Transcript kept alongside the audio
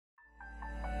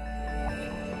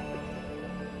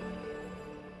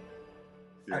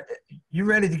Uh, You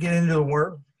ready to get into the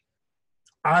Word?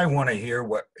 I want to hear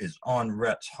what is on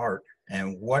Rhett's heart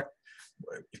and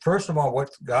first of all,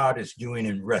 what God is doing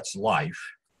in Rhett's life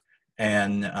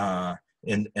and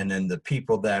then the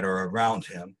people that are around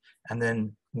him, and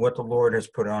then what the Lord has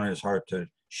put on his heart to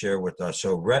share with us.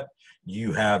 So, Rhett,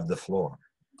 you have the floor.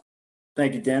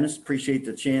 Thank you, Dennis. Appreciate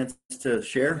the chance to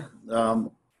share.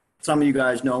 Some of you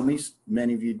guys know me.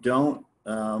 Many of you don't.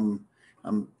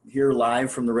 I'm here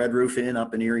live from the Red Roof Inn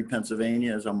up in Erie,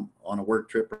 Pennsylvania, as I'm on a work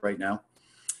trip right now.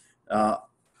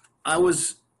 I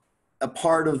was a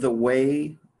part of the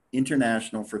Way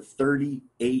International for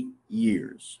 38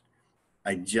 years.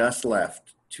 I just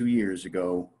left 2 years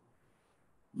ago,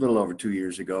 a little over 2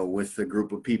 years ago, with a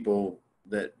group of people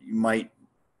that you might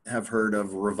have heard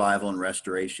of, Revival and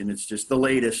Restoration. It's just the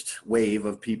latest wave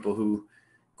of people who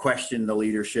question the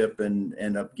leadership and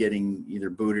end up getting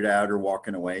either booted out or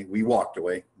walking away. We walked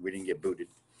away. We didn't get booted.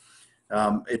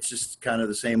 It's just kind of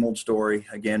the same old story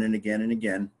again and again and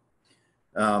again.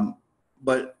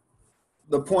 But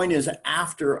the point is,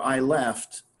 after I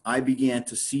left, I began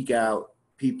to seek out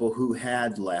people who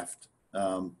had left,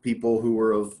 people who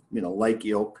were of, like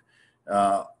ilk.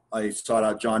 I sought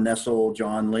out John Nessel,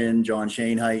 John Lynn, John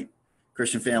Shainheit,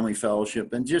 Christian Family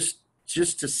Fellowship, and just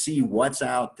to see what's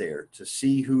out there, to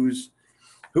see who's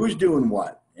doing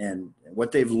what and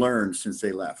what they've learned since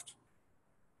they left.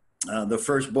 The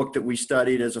first book that we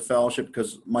studied as a fellowship,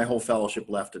 because my whole fellowship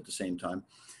left at the same time,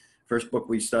 first book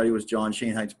we studied was John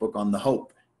Shainheit's book on the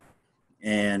hope.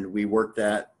 And we worked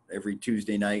that every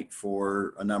Tuesday night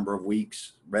for a number of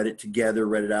weeks, read it together,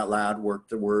 read it out loud, worked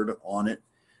the word on it,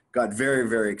 got very,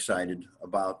 very excited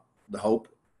about the hope.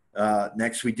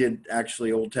 Next, we did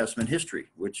actually Old Testament history,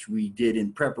 which we did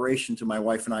in preparation to my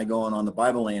wife and I going on the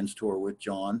Bible Lands tour with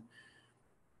John.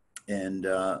 And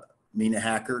Mina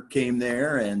Hacker came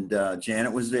there, and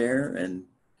Janet was there. And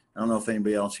I don't know if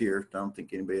anybody else here, I don't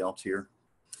think anybody else here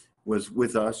was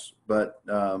with us, but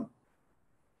it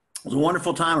was a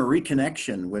wonderful time of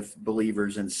reconnection with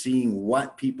believers and seeing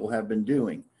what people have been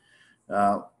doing.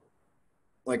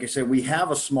 Like I said, we have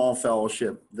a small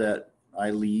fellowship that I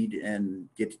lead and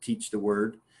get to teach the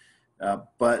word.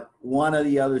 But one of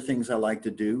the other things I like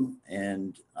to do,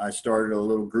 and I started a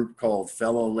little group called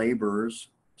Fellow Laborers.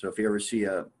 So if you ever see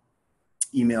a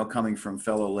email coming from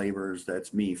Fellow Laborers,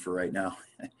 that's me for right now.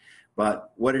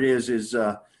 But what it is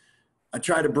I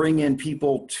try to bring in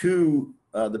people to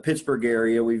the Pittsburgh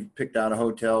area. We've picked out a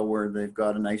hotel where they've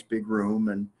got a nice big room.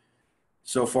 And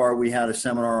so far we had a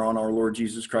seminar on our Lord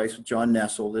Jesus Christ with John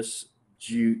Nessel this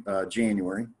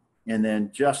January. And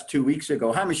then just 2 weeks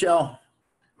ago, hi, Michelle.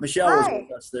 Michelle was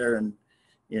with us there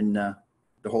in the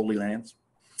Holy Lands.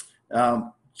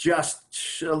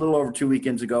 Just a little over 2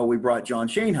 weekends ago, we brought John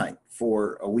Shainheit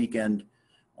for a weekend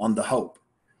on the Hope.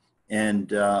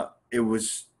 And it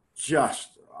was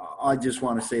I just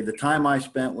want to say the time I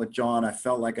spent with John, I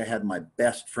felt like I had my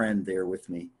best friend there with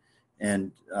me.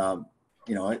 And,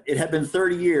 it had been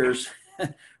 30 years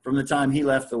from the time he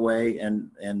left the Way,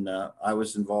 and I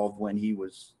was involved when he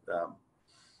was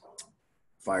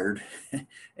fired,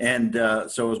 and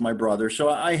so was my brother. So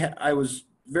I was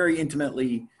very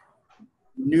intimately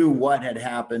knew what had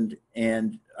happened,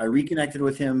 and I reconnected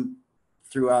with him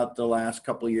throughout the last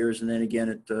couple of years, and then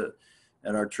again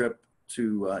at our trip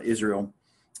to Israel.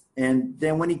 And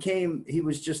then when he came, he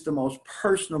was just the most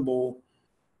personable,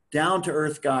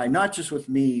 down-to-earth guy, not just with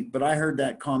me, but I heard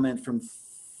that comment from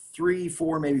 3,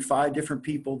 4, maybe 5 different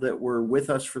people that were with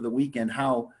us for the weekend,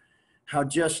 how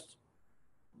just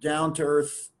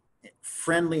down-to-earth,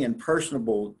 friendly and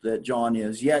personable that John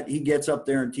is, yet he gets up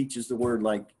there and teaches the word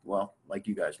like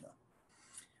you guys know.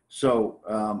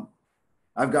 So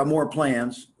I've got more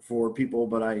plans for people,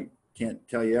 but I can't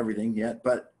tell you everything yet.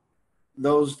 But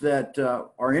those that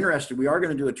are interested, we are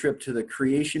going to do a trip to the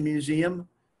Creation Museum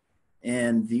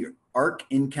and the Ark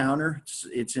Encounter.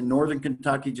 It's in northern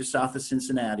Kentucky, just south of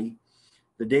Cincinnati.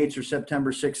 The dates are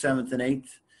September 6th, 7th, and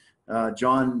 8th.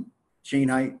 John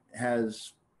Shainheit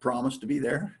has promised to be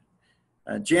there.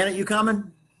 Janet, you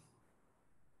coming?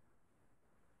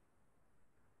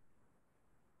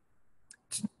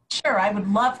 Sure, I would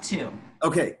love to.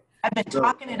 Okay. I've been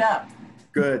talking it up.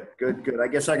 Good. I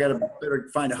guess I got to better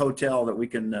find a hotel that we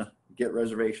can get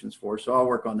reservations for, so I'll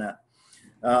work on that.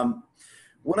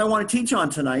 What I want to teach on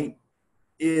tonight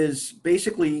is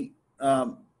basically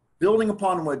building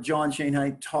upon what John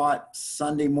Shainheit taught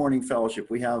Sunday morning fellowship.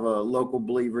 We have local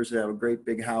believers that have a great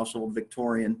big household,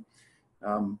 Victorian,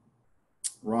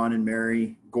 Ron and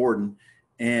Mary Gordon.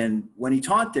 And when he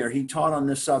taught there, he taught on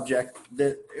this subject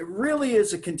that it really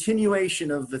is a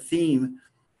continuation of the theme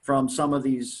from some of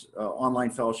these online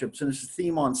fellowships, and it's a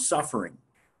theme on suffering.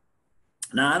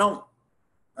 Now,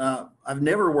 I've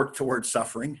never worked towards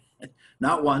suffering,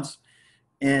 not once.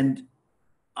 And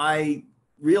I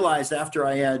realized after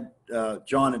I had,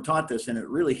 John had taught this and it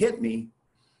really hit me.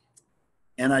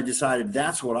 And I decided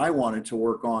that's what I wanted to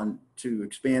work on to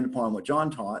expand upon what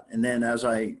John taught. And then as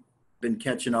I been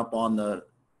catching up on the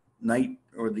night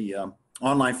or the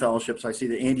online fellowships, I see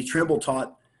that Andy Trimble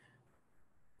taught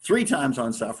 3 times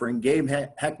on suffering. Gabe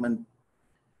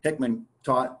Hickman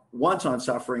taught once on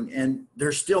suffering, and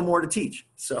there's still more to teach.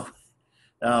 So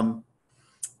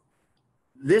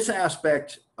this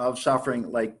aspect of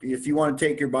suffering, like if you want to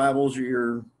take your Bibles or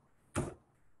your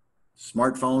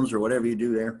smartphones or whatever you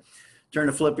do there, turn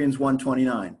to Philippians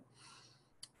 1:29.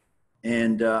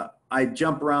 And I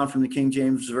jump around from the King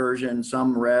James Version,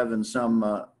 some Rev and some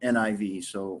NIV.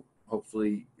 So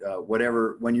hopefully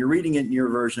whatever, when you're reading it in your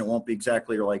version, it won't be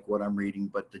exactly like what I'm reading,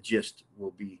 but the gist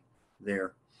will be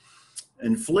there.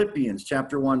 In Philippians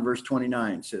chapter 1, verse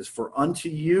 29 says, "For unto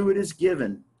you it is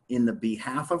given in the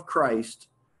behalf of Christ,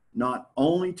 not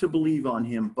only to believe on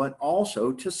him, but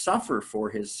also to suffer for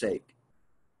his sake."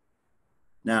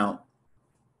 Now,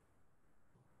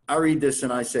 I read this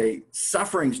and I say,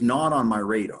 suffering's not on my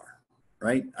radar,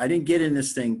 right? I didn't get in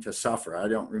this thing to suffer. I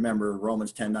don't remember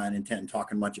Romans 10, 9, and 10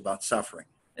 talking much about suffering.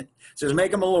 It says,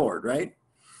 make him a Lord, right?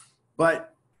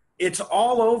 But it's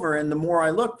all over, and the more I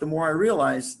look, the more I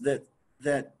realize that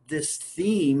this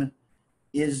theme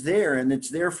is there, and it's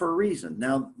there for a reason.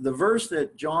 Now, the verse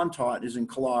that John taught is in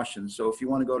Colossians. So if you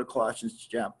want to go to Colossians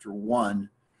chapter 1,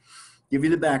 give you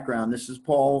the background. This is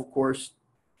Paul, of course,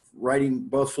 writing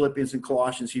both Philippians and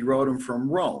Colossians. He wrote them from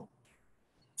Rome.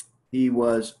 He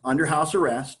was under house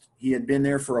arrest. He had been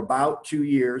there for about 2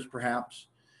 years, perhaps.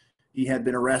 He had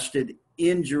been arrested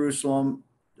in Jerusalem,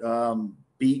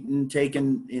 beaten,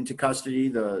 taken into custody.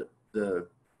 The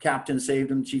captain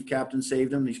saved him, chief captain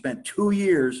saved him. He spent 2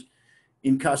 years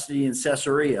in custody in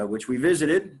Caesarea, which we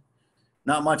visited.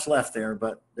 Not much left there,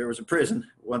 but there was a prison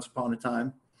once upon a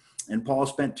time. And Paul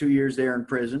spent 2 years there in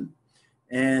prison.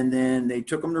 And then they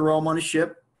took him to Rome on a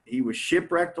ship. He was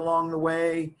shipwrecked along the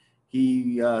way.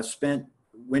 He spent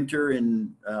winter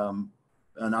in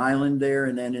an island there.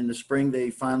 And then in the spring,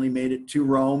 they finally made it to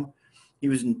Rome. He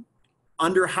was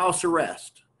under house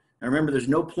arrest. Now remember, there's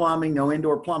no plumbing, no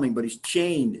indoor plumbing, but he's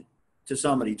chained to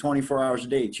somebody 24 hours a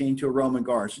day, chained to a Roman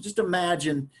guard. So just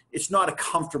imagine it's not a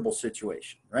comfortable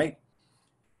situation, right?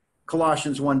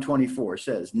 Colossians 1:24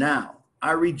 says, "Now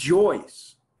I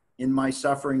rejoice in my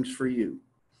sufferings for you,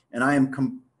 and I am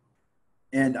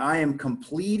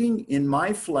completing in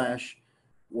my flesh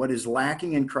what is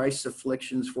lacking in Christ's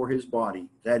afflictions for his body,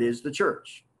 that is the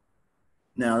church."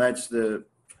 Now that's the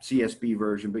CSB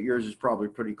version, but yours is probably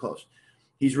pretty close.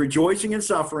 He's rejoicing in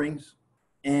sufferings,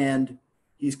 and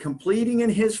he's completing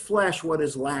in his flesh what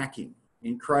is lacking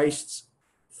in Christ's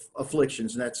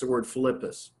afflictions, and that's the word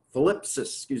philipsis,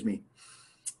 excuse me.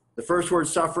 The first word,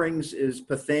 sufferings, is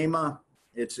pathema.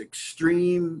 It's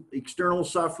extreme external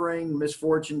suffering,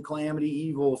 misfortune, calamity,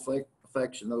 evil,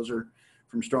 affection. Those are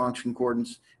from Strong's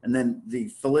Concordance. And then the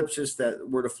philipsis, that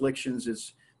word afflictions,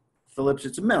 is philipsis.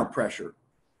 It's a mental pressure.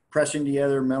 Pressing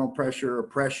together, mental pressure,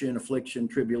 oppression, affliction,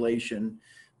 tribulation.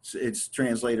 It's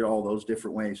translated all those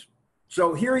different ways.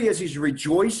 So here he is. He's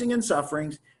rejoicing in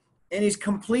sufferings, and he's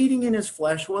completing in his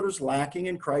flesh what is lacking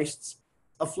in Christ's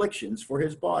afflictions for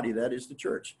his body, that is the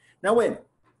church. Now wait a minute.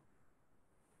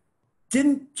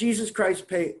 Didn't Jesus Christ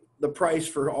pay the price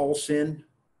for all sin?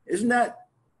 Isn't that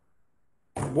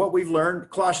what we've learned?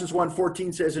 Colossians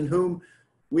 1:14 says, "In whom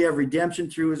we have redemption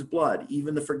through his blood,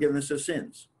 even the forgiveness of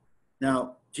sins."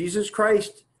 Now, Jesus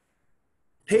Christ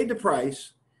paid the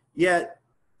price, yet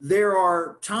there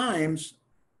are times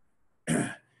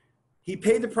he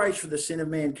paid the price for the sin of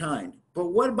mankind. But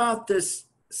what about this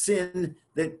sin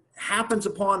that happens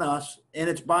upon us, and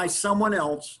it's by someone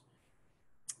else,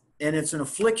 and it's an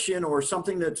affliction or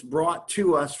something that's brought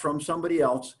to us from somebody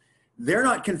else? They're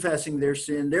not confessing their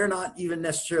sin. They're not even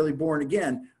necessarily born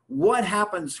again. What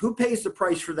happens? Who pays the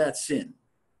price for that sin?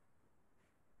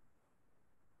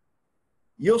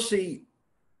 You'll see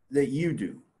that you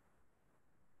do.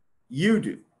 You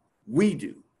do. We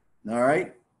do. All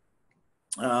right?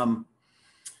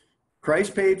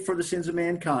 Christ paid for the sins of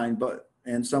mankind,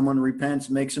 and someone repents,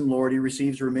 makes him Lord, he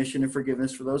receives remission and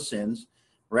forgiveness for those sins,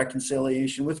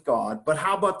 reconciliation with God. But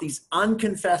how about these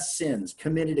unconfessed sins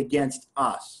committed against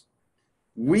us?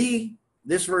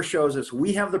 This verse shows us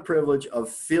we have the privilege of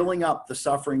filling up the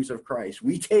sufferings of Christ.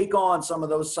 We take on some of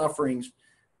those sufferings,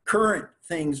 current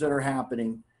things that are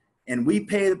happening, and we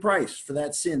pay the price for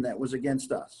that sin that was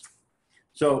against us.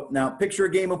 So now picture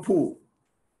a game of pool.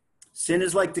 Sin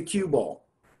is like the cue ball.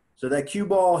 So that cue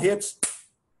ball hits,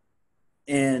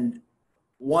 and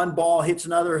one ball hits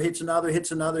another, hits another,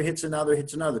 hits another, hits another,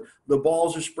 hits another. The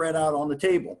balls are spread out on the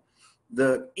table.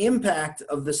 The impact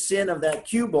of the sin of that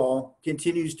cue ball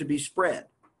continues to be spread.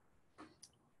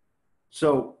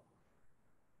 So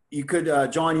you could,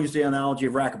 John used the analogy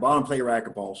of racquetball. I don't play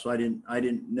racquetball, so I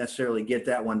didn't necessarily get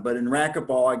that one. But in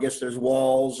racquetball, I guess there's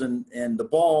walls, and the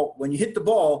ball, when you hit the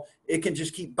ball, it can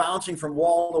just keep bouncing from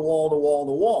wall to wall to wall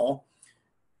to wall.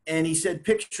 And he said,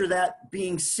 picture that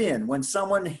being sin. When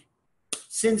someone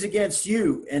sins against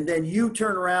you, and then you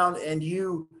turn around and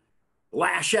you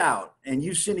lash out and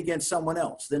you sin against someone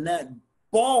else, then that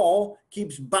ball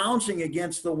keeps bouncing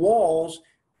against the walls,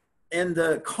 and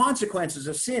the consequences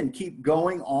of sin keep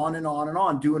going on and on and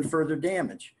on, doing further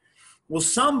damage. Well,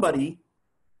 somebody,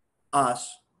 us,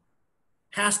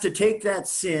 has to take that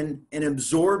sin and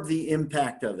absorb the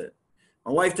impact of it.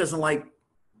 My wife doesn't like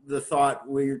the thought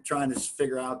where you're trying to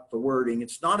figure out the wording.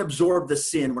 It's not absorb the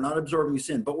sin. We're not absorbing the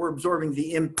sin, but we're absorbing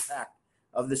the impact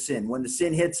of the sin. When the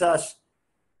sin hits us,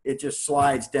 it just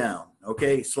slides down,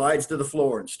 okay? Slides to the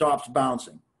floor and stops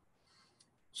bouncing.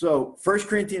 So 1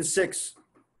 Corinthians 6,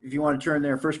 if you want to turn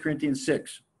there, 1 Corinthians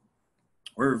 6.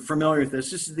 We're familiar with this.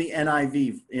 This is the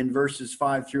NIV in verses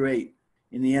 5 through 8.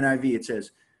 In the NIV, it says,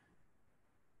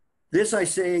 "This I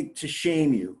say to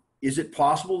shame you. Is it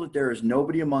possible that there is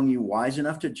nobody among you wise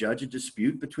enough to judge a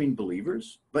dispute between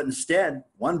believers? But instead,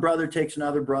 one brother takes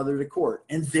another brother to court,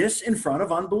 and this in front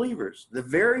of unbelievers. The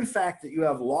very fact that you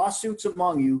have lawsuits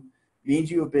among you means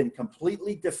you have been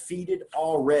completely defeated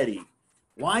already.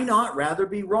 Why not rather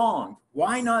be wronged?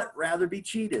 Why not rather be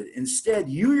cheated? Instead,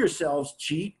 you yourselves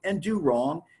cheat and do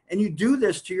wrong, and you do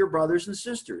this to your brothers and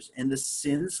sisters. And the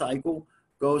sin cycle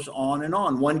goes on and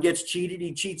on. One gets cheated,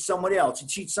 he cheats somebody else, he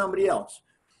cheats somebody else.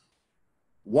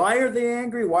 Why are they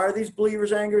angry? Why are these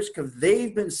believers angry? Because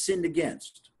they've been sinned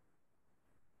against.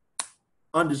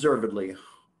 Undeservedly,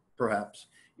 perhaps.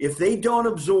 If they don't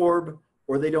absorb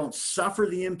or they don't suffer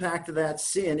the impact of that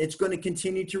sin, it's going to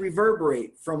continue to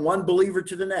reverberate from one believer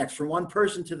to the next, from one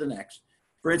person to the next.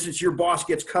 For instance, your boss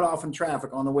gets cut off in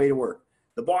traffic on the way to work.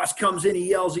 The boss comes in, he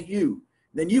yells at you.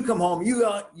 Then you come home, you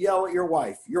yell at your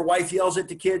wife. Your wife yells at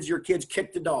the kids, your kids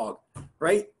kick the dog,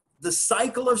 right? The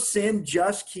cycle of sin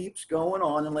just keeps going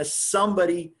on unless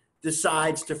somebody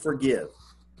decides to forgive.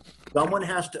 Someone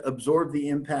has to absorb the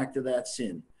impact of that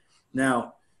sin.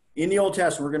 Now, in the Old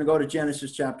Testament, we're going to go to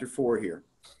Genesis chapter 4 here.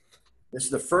 This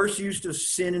is the first use of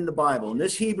sin in the Bible. And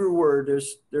this Hebrew word,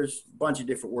 there's a bunch of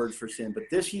different words for sin, but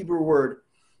this Hebrew word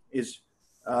is,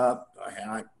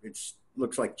 it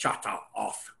looks like chata,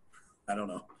 off. I don't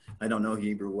know. I don't know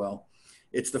Hebrew well.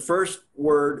 It's the first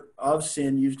word of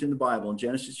sin used in the Bible. In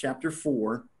Genesis chapter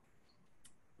 4,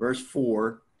 verse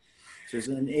 4, it says,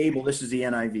 and Abel, this is the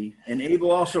NIV, and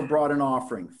Abel also brought an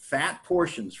offering, fat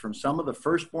portions from some of the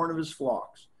firstborn of his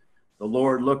flocks. The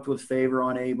Lord looked with favor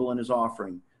on Abel and his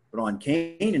offering, but on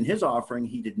Cain and his offering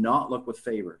he did not look with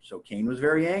favor. So Cain was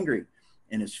very angry,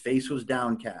 and his face was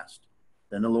downcast.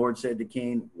 Then the Lord said to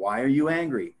Cain, why are you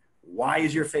angry? Why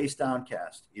is your face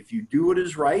downcast? If you do what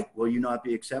is right, will you not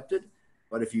be accepted?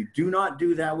 But if you do not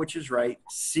do that which is right,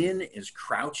 sin is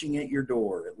crouching at your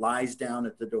door. It lies down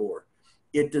at the door.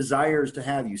 It desires to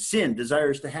have you. Sin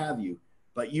desires to have you,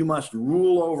 but you must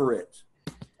rule over it.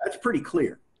 That's pretty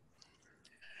clear.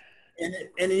 And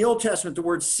in the Old Testament, the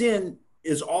word sin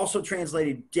is also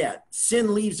translated debt.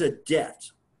 Sin leaves a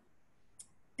debt.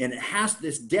 And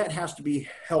this debt has to be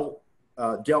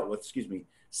dealt with,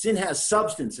 Sin has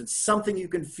substance. It's something you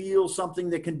can feel, something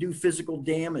that can do physical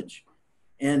damage.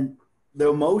 And the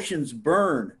emotions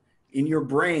burn in your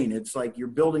brain. It's like you're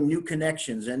building new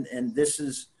connections. And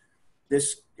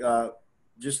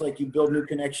just like you build new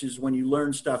connections when you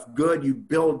learn stuff good, you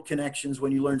build connections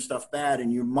when you learn stuff bad.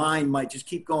 And your mind might just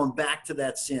keep going back to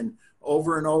that sin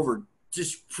over and over,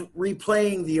 just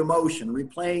replaying the emotion,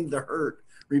 replaying the hurt,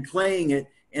 replaying it.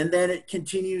 And then it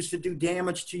continues to do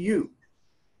damage to you.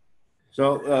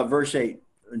 So verse 8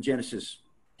 in Genesis.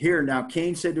 Here, now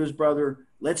Cain said to his brother,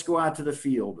 let's go out to the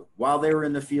field. While they were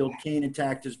in the field, Cain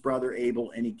attacked his brother Abel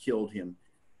and he killed him.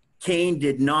 Cain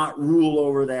did not rule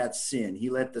over that sin. He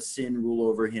let the sin rule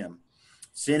over him.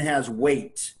 Sin has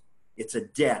weight. It's a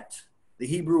debt. The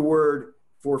Hebrew word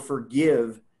for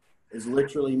forgive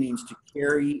literally means to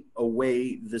carry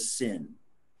away the sin.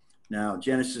 Now,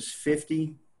 Genesis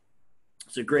 50,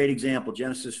 it's a great example.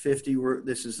 Genesis 50,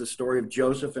 this is the story of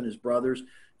Joseph and his brothers.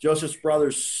 Joseph's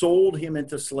brothers sold him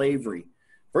into slavery.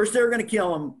 First, they were going to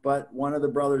kill him, but one of the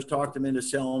brothers talked him into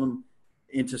selling him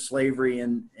into slavery,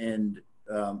 and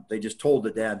they just told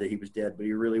the dad that he was dead, but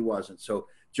he really wasn't. So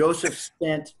Joseph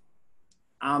spent,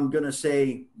 I'm going to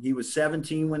say he was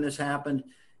 17 when this happened.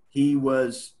 He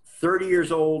was 30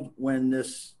 years old when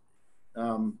this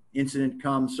incident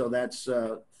comes. So that's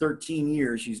 13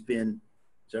 years he's been,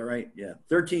 is that right? Yeah,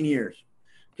 13 years.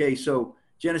 Okay, so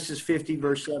Genesis 50,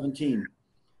 verse 17.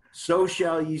 So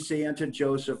shall ye say unto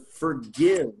Joseph,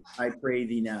 forgive, I pray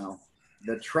thee now,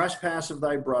 the trespass of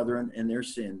thy brethren and their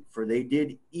sin, for they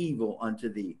did evil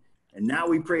unto thee. And now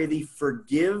we pray thee,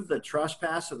 forgive the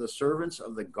trespass of the servants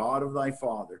of the God of thy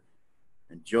father.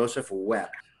 And Joseph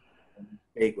wept and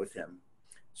spake with him.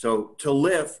 So to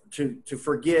lift, to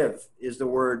forgive is the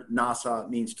word nasa. It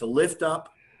means to lift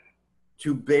up,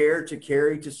 to bear, to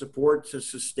carry, to support, to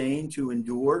sustain, to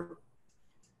endure.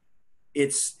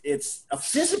 It's a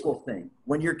physical thing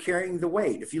when you're carrying the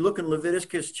weight. If you look in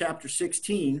Leviticus chapter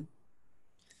 16,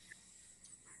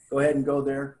 go ahead and go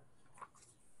there.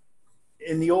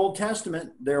 In the Old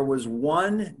Testament, there was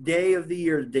one day of the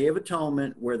year, the Day of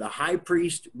Atonement, where the high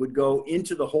priest would go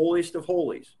into the holiest of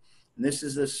holies. And this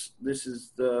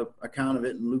is the account of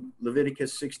it in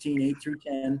Leviticus 16, 8 through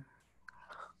 10.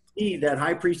 That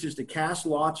high priest is to cast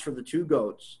lots for the two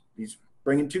goats. He's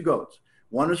bringing two goats.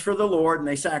 One is for the Lord, and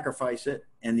they sacrifice it,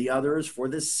 and the other is for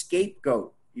the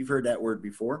scapegoat. You've heard that word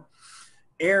before.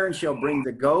 Aaron shall bring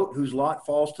the goat whose lot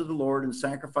falls to the Lord and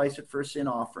sacrifice it for a sin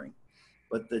offering.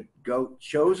 But the goat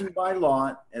chosen by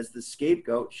lot as the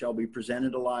scapegoat shall be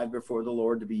presented alive before the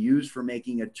Lord to be used for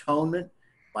making atonement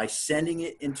by sending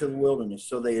it into the wilderness.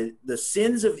 So the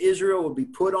sins of Israel will be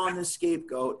put on the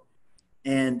scapegoat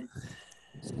and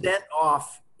sent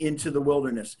off into the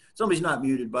wilderness. Somebody's not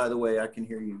muted, by the way. I can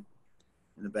hear you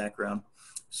in the background.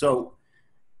 So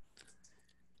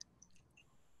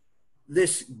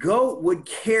this goat would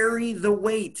carry the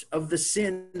weight of the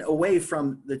sin away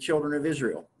from the children of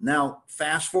Israel. Now,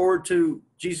 fast forward to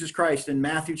Jesus Christ in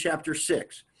Matthew chapter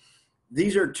 6.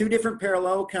 These are two different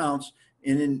parallel accounts.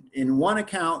 In one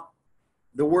account,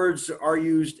 the words are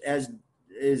used as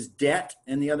debt,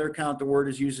 and the other account, the word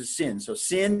is used as sin. So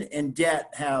sin and debt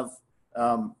have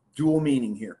dual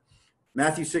meaning here.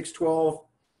 Matthew 6:12,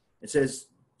 it says,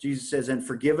 Jesus says, and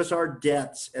forgive us our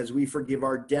debts as we forgive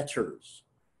our debtors.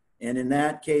 And in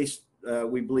that case,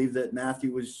 we believe that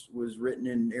Matthew was written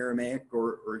in Aramaic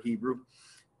or Hebrew,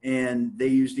 and they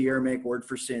used the Aramaic word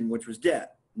for sin, which was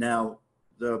debt. Now,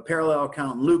 the parallel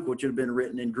account in Luke, which would have been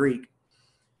written in Greek,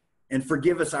 and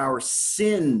forgive us our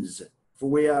sins, for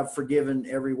we have forgiven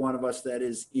every one of us that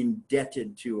is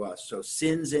indebted to us. So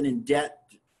sins and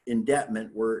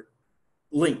indebtment were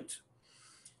linked.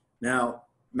 Now,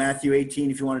 Matthew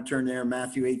 18, if you want to turn there,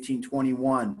 Matthew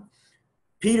 18:21.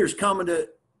 Peter's coming to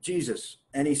Jesus,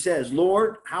 and he says,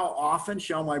 Lord, how often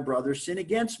shall my brother sin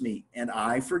against me, and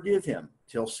I forgive him?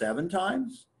 Till 7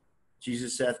 times?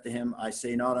 Jesus saith to him, I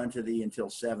say not unto thee until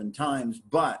 7 times,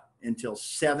 but until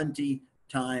 70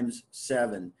 times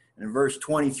 7. And in verse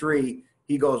 23,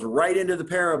 he goes right into the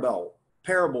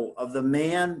parable of the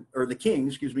man, or the king,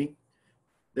 excuse me.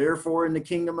 Therefore, in the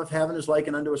kingdom of heaven is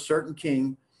likened unto a certain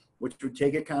king, which would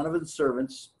take account of his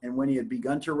servants, and when he had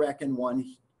begun to reckon,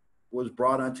 one was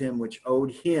brought unto him which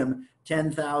owed him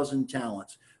 10,000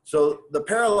 talents. So the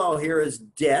parallel here is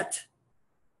debt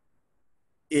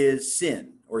is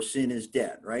sin, or sin is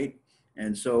debt, right?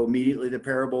 And so immediately the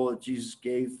parable that Jesus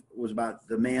gave was about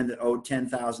the man that owed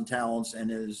 10,000 talents, and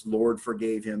his Lord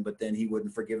forgave him, but then he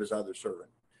wouldn't forgive his other servant.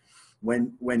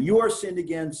 When you are sinned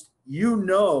against, you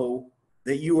know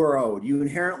that you are owed. You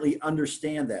inherently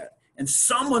understand that. And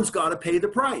someone's got to pay the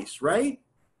price, right?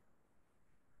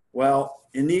 Well,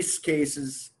 in these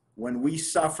cases, when we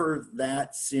suffer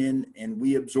that sin and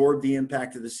we absorb the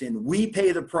impact of the sin, we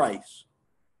pay the price.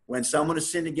 When someone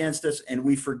has sinned against us and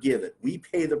we forgive it, we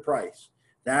pay the price.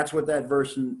 That's what that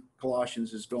verse in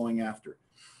Colossians is going after.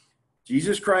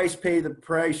 Jesus Christ paid the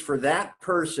price for that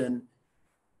person.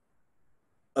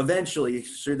 Eventually,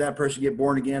 should that person get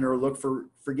born again or look for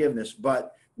forgiveness.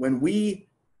 But when we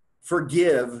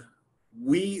forgive,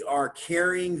 we are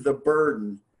carrying the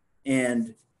burden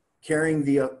and carrying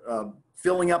the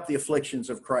filling up the afflictions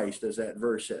of Christ, as that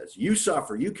verse says. You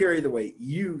suffer, you carry the weight,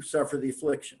 you suffer the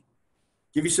affliction.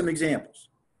 Give you some examples.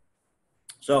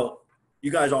 So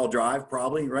you guys all drive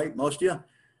probably, right? Most of you.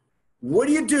 What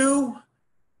do you do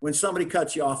when somebody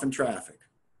cuts you off in traffic?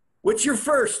 What's your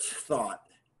first thought?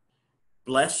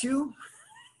 Bless you?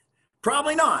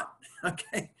 Probably not.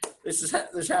 Okay.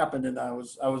 This happened, and I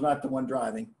was not the one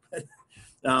driving.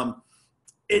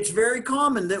 It's very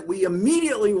common that we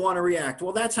immediately want to react.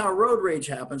 Well, that's how road rage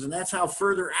happens, and that's how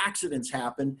further accidents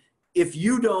happen if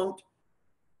you don't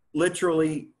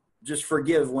literally just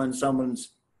forgive when someone's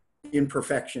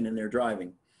imperfection in their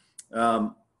driving.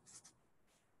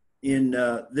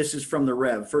 This is from the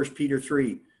Rev, 1 Peter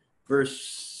 3,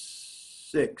 verse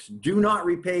 6, do not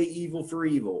repay evil for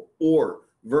evil or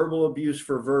verbal abuse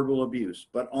for verbal abuse,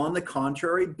 but on the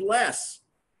contrary, bless.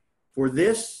 For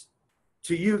this,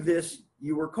 to you, this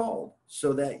you were called,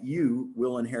 so that you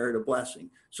will inherit a blessing.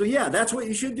 So yeah, that's what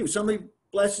you should do. Somebody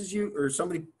blesses you or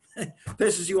somebody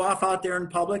pisses you off out there in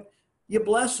public, you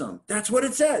bless them. That's what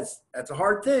it says. That's a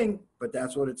hard thing, but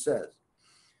that's what it says.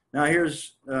 Now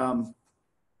here's the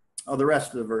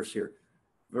rest of the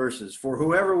verses. For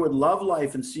whoever would love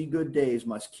life and see good days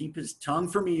must keep his tongue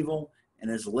from evil and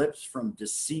his lips from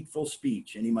deceitful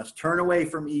speech. And he must turn away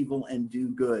from evil and do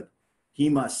good. He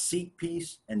must seek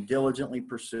peace and diligently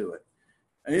pursue it.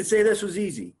 I didn't say this was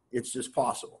easy. It's just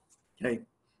possible. Okay.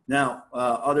 Now,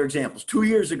 other examples. 2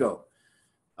 years ago,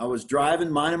 I was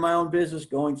driving, minding my own business,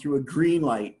 going through a green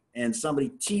light, and somebody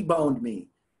T-boned me.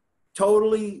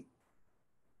 Totally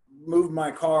moved my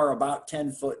car about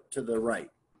 10 foot to the right.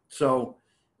 So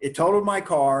it totaled my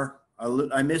car.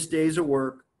 I missed days of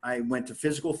work. I went to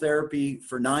physical therapy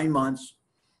for 9 months.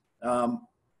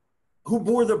 Who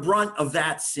bore the brunt of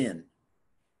that sin?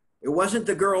 It wasn't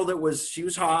the girl she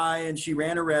was high and she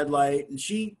ran a red light and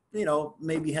she,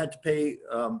 maybe had to pay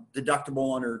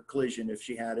deductible on her collision if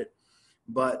she had it.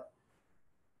 But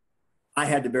I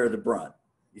had to bear the brunt.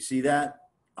 You see that?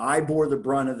 I bore the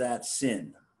brunt of that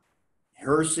sin.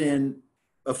 Her sin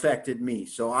affected me.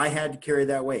 So I had to carry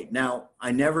that weight. Now,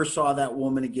 I never saw that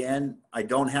woman again. I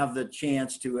don't have the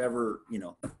chance to ever,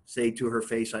 say to her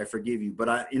face, I forgive you.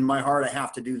 But in my heart, I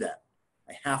have to do that.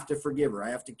 I have to forgive her. I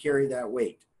have to carry that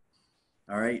weight.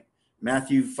 All right.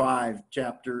 Matthew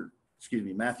chapter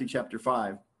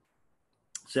 5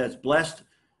 says, blessed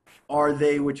are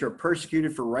they which are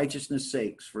persecuted for righteousness'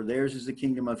 sakes, for theirs is the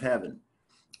kingdom of heaven.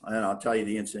 And I'll tell you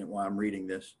the incident while I'm reading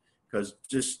this, because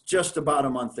just about a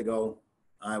month ago,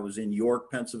 I was in York,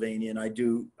 Pennsylvania, and I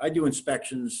do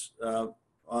inspections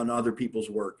on other people's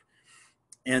work.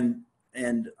 And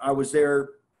I was there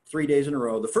 3 days in a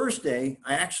row. The first day,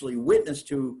 I actually witnessed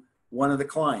to one of the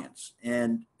clients,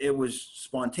 and it was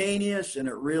spontaneous, and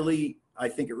I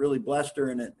think it really blessed her,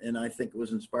 and I think it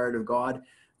was inspired of God.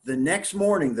 The next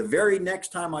morning, the very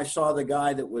next time I saw the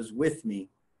guy that was with me,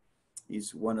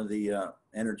 he's one of the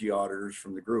energy auditors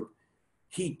from the group,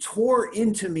 he tore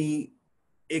into me,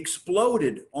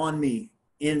 exploded on me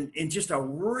in just a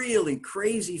really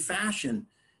crazy fashion.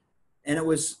 And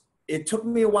it took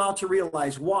me a while to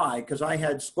realize why, because I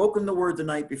had spoken the word the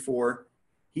night before.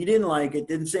 He didn't like it,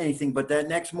 didn't say anything, but that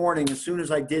next morning, as soon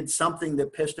as I did something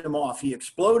that pissed him off, he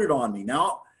exploded on me.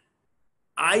 Now,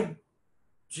 I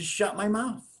just shut my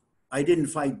mouth. I didn't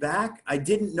fight back. I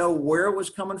didn't know where it was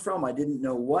coming from. I didn't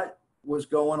know what was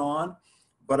going on,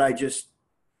 but I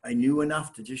knew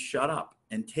enough to just shut up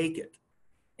and take it.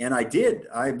 And I did.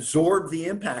 I absorbed the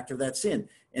impact of that sin.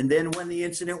 And then when the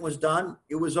incident was done,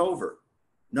 it was over.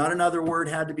 Not another word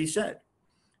had to be said.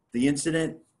 The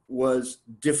incident was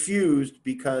diffused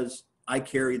because I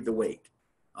carried the weight.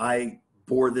 I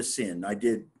bore the sin. I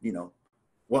did,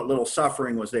 what little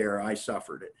suffering was there, I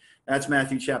suffered it. That's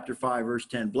Matthew chapter 5, verse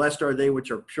 10. Blessed are they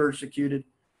which are persecuted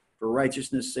for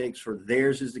righteousness' sakes, for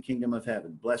theirs is the kingdom of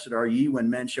heaven. Blessed are ye when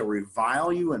men shall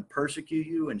revile you and persecute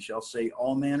you and shall say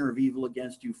all manner of evil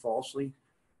against you falsely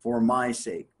for my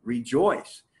sake.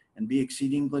 Rejoice and be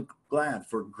exceedingly glad,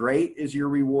 for great is your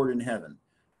reward in heaven.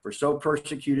 For so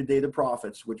persecuted they the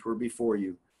prophets which were before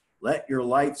you. Let your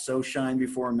light so shine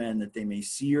before men that they may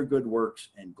see your good works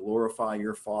and glorify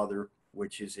your Father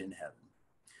which is in heaven.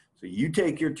 So you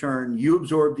take your turn, you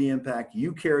absorb the impact,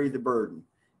 you carry the burden,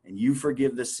 and you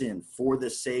forgive the sin for the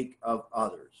sake of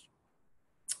others.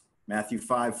 Matthew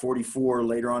 5:44,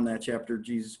 later on in that chapter,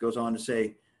 Jesus goes on to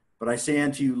say, but I say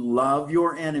unto you, love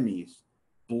your enemies,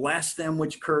 bless them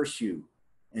which curse you,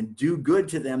 and do good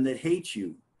to them that hate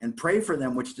you, and pray for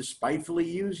them which despitefully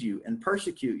use you and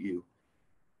persecute you.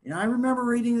 I remember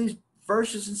reading these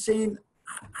verses and saying,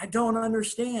 I don't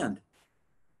understand.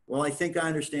 Well, I think I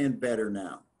understand better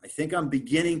now. I think I'm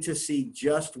beginning to see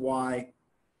just why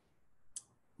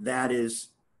that is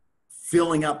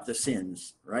filling up the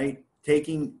sins, right?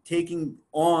 Taking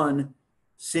on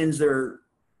sins that are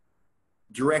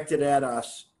directed at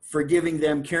us, forgiving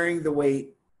them, carrying the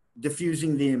weight,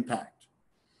 diffusing the impact.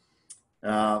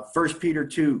 1 Peter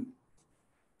 2,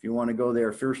 if you want to go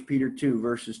there, 1 Peter 2,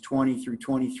 verses 20 through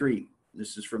 23.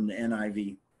 This is from the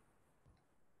NIV.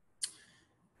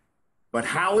 But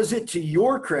how is it to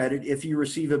your credit if you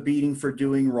receive a beating for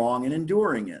doing wrong and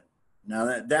enduring it?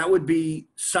 Now that would be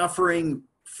suffering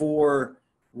for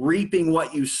reaping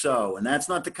what you sow. And that's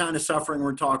not the kind of suffering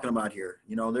we're talking about here.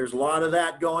 There's a lot of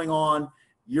that going on.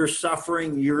 You're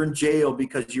suffering, you're in jail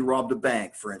because you robbed a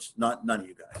bank, for instance. None of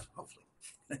you guys, hopefully.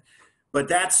 But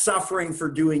that's suffering for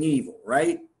doing evil,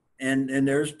 right? And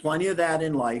there's plenty of that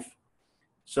in life.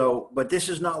 So, but this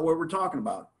is not what we're talking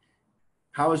about.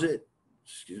 How is it?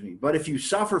 Excuse me. But if you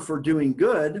suffer for doing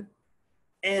good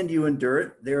and you endure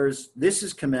it, this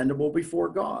is commendable before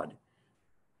God.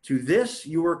 To this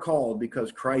you were called,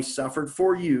 because Christ suffered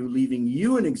for you, leaving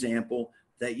you an example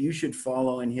that you should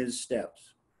follow in his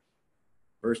steps.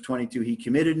 Verse 22, he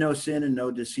committed no sin and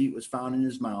no deceit was found in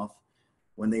his mouth.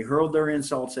 When they hurled their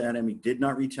insults at him, he did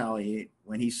not retaliate.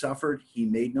 When he suffered, he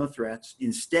made no threats.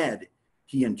 Instead,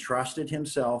 he entrusted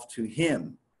himself to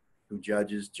him who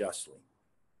judges justly.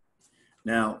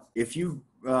 Now, if you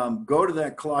go to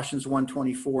that Colossians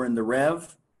 1:24 in the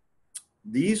Rev,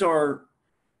 these are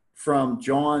from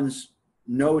John's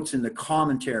notes in the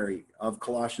commentary of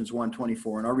Colossians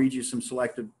 1:24, and I'll read you some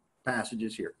selected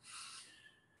passages here.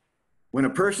 When a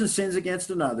person sins against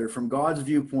another, from God's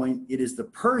viewpoint, it is the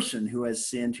person who has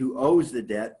sinned who owes the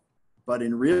debt. But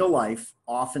in real life,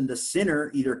 often the sinner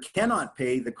either cannot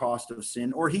pay the cost of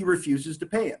sin or he refuses to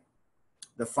pay it.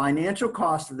 The financial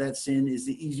cost of that sin is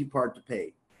the easy part to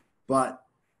pay. But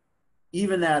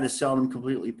even that is seldom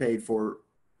completely paid for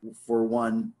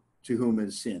one to whom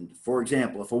has sinned. For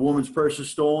example, if a woman's purse is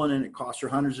stolen and it costs her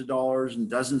hundreds of dollars and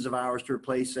dozens of hours to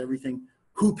replace everything,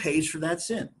 who pays for that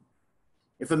sin?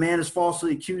 If a man is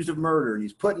falsely accused of murder and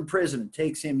he's put in prison, it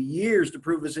takes him years to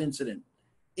prove his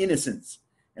innocence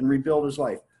and rebuild his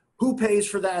life, who pays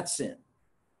for that sin?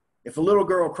 If a little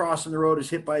girl crossing the road is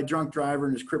hit by a drunk driver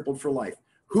and is crippled for life,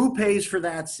 who pays for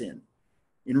that sin?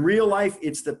 In real life,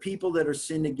 it's the people that are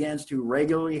sinned against who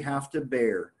regularly have to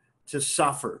bear, to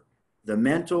suffer, the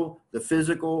mental, the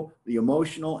physical, the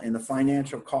emotional, and the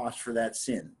financial cost for that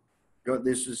sin.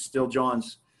 This is still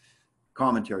John's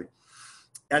commentary.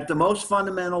 At the most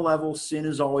fundamental level, sin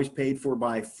is always paid for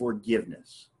by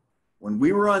forgiveness. When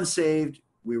we were unsaved,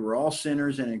 we were all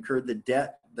sinners and incurred the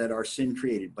debt that our sin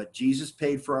created. But Jesus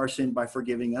paid for our sin by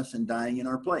forgiving us and dying in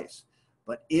our place.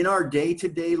 But in our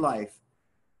day-to-day life,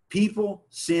 people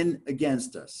sin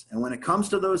against us. And when it comes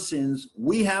to those sins,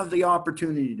 we have the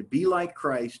opportunity to be like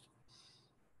Christ.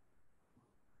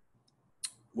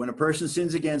 When a person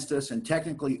sins against us and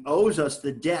technically owes us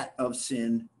the debt of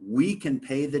sin, we can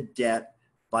pay the debt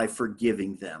by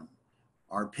forgiving them.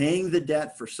 Our paying the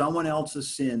debt for someone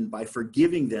else's sin by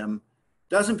forgiving them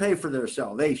doesn't pay for their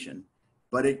salvation,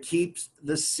 but it keeps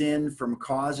the sin from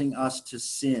causing us to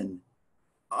sin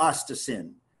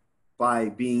by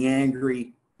being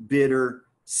angry, bitter,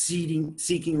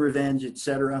 seeking revenge,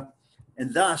 etc.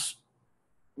 And thus,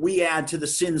 we add to the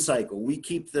sin cycle. We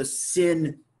keep the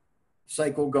sin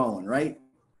cycle going, right?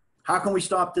 How can we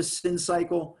stop this sin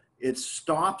cycle? It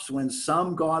stops when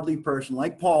some godly person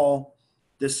like Paul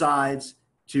decides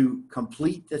to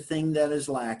complete the thing that is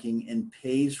lacking and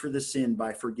pays for the sin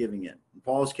by forgiving it. In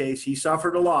Paul's case, he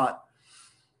suffered a lot,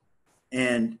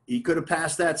 and he could have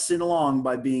passed that sin along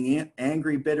by being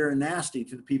angry, bitter, and nasty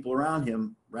to the people around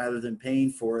him rather than paying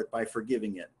for it by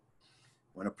forgiving it.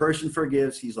 When a person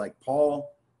forgives, he's like Paul,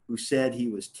 who said he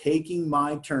was taking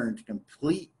my turn to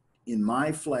complete in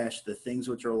my flesh the things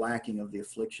which are lacking of the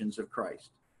afflictions of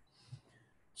Christ.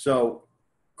 So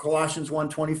Colossians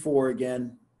 1:24,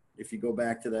 again, if you go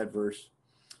back to that verse,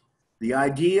 the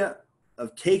idea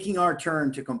of taking our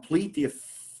turn to complete the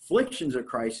afflictions of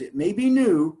Christ, it may be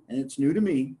new, and it's new to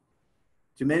me,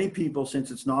 to many people, since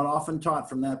it's not often taught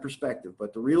from that perspective,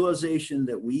 but the realization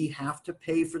that we have to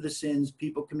pay for the sins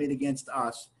people commit against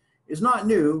us is not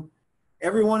new.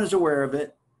 Everyone is aware of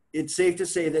it. It's safe to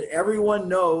say that everyone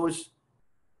knows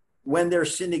when they're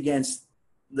sinned against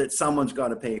that someone's got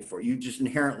to pay for. You just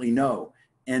inherently know.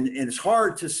 And it's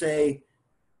hard to say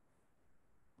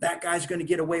that guy's going to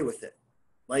get away with it.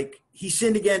 Like, he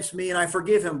sinned against me and I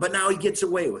forgive him, but now he gets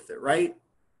away with it, right?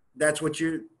 That's what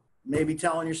you're maybe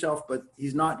telling yourself, but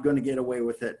he's not going to get away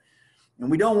with it.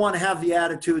 And we don't want to have the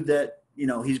attitude that, you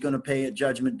know, he's going to pay at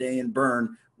Judgment Day and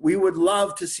burn. We would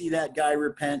love to see that guy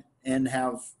repent and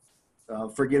have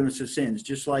forgiveness of sins,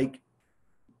 just like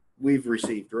we've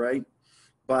received, right?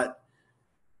 But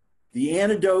the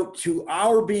antidote to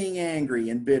our being angry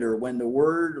and bitter when the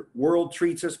world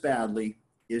treats us badly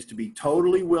is to be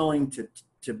totally willing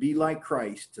to be like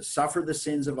Christ, to suffer the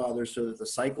sins of others so that the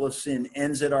cycle of sin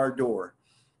ends at our door.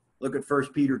 Look at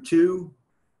 1 Peter 2,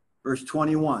 verse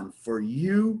 21. For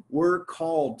you were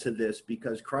called to this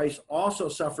because Christ also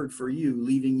suffered for you,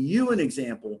 leaving you an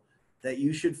example that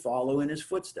you should follow in his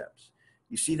footsteps.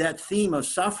 You see that theme of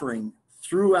suffering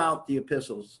throughout the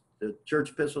epistles, the church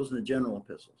epistles and the general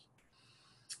epistles.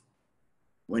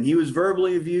 When he was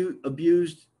verbally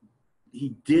abused,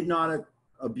 he did not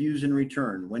abuse in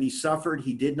return. When he suffered,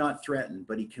 he did not threaten,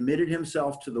 but he committed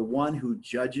himself to the one who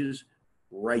judges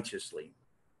righteously.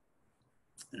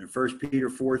 And in 1 Peter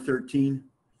 4:13,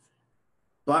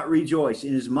 but rejoice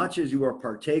inasmuch as you are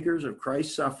partakers of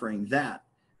Christ's suffering, that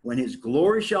when his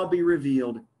glory shall be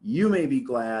revealed, you may be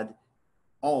glad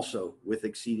also with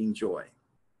exceeding joy.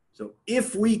 So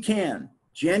if we can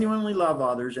genuinely love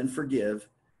others and forgive,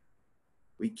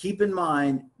 we keep in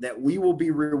mind that we will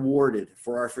be rewarded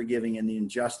for our forgiving and the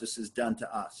injustices done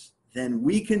to us. Then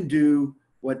we can do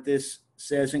what this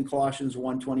says in Colossians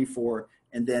 1:24,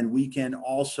 and then we can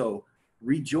also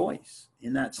rejoice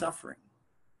in that suffering.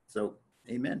 So,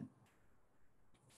 amen.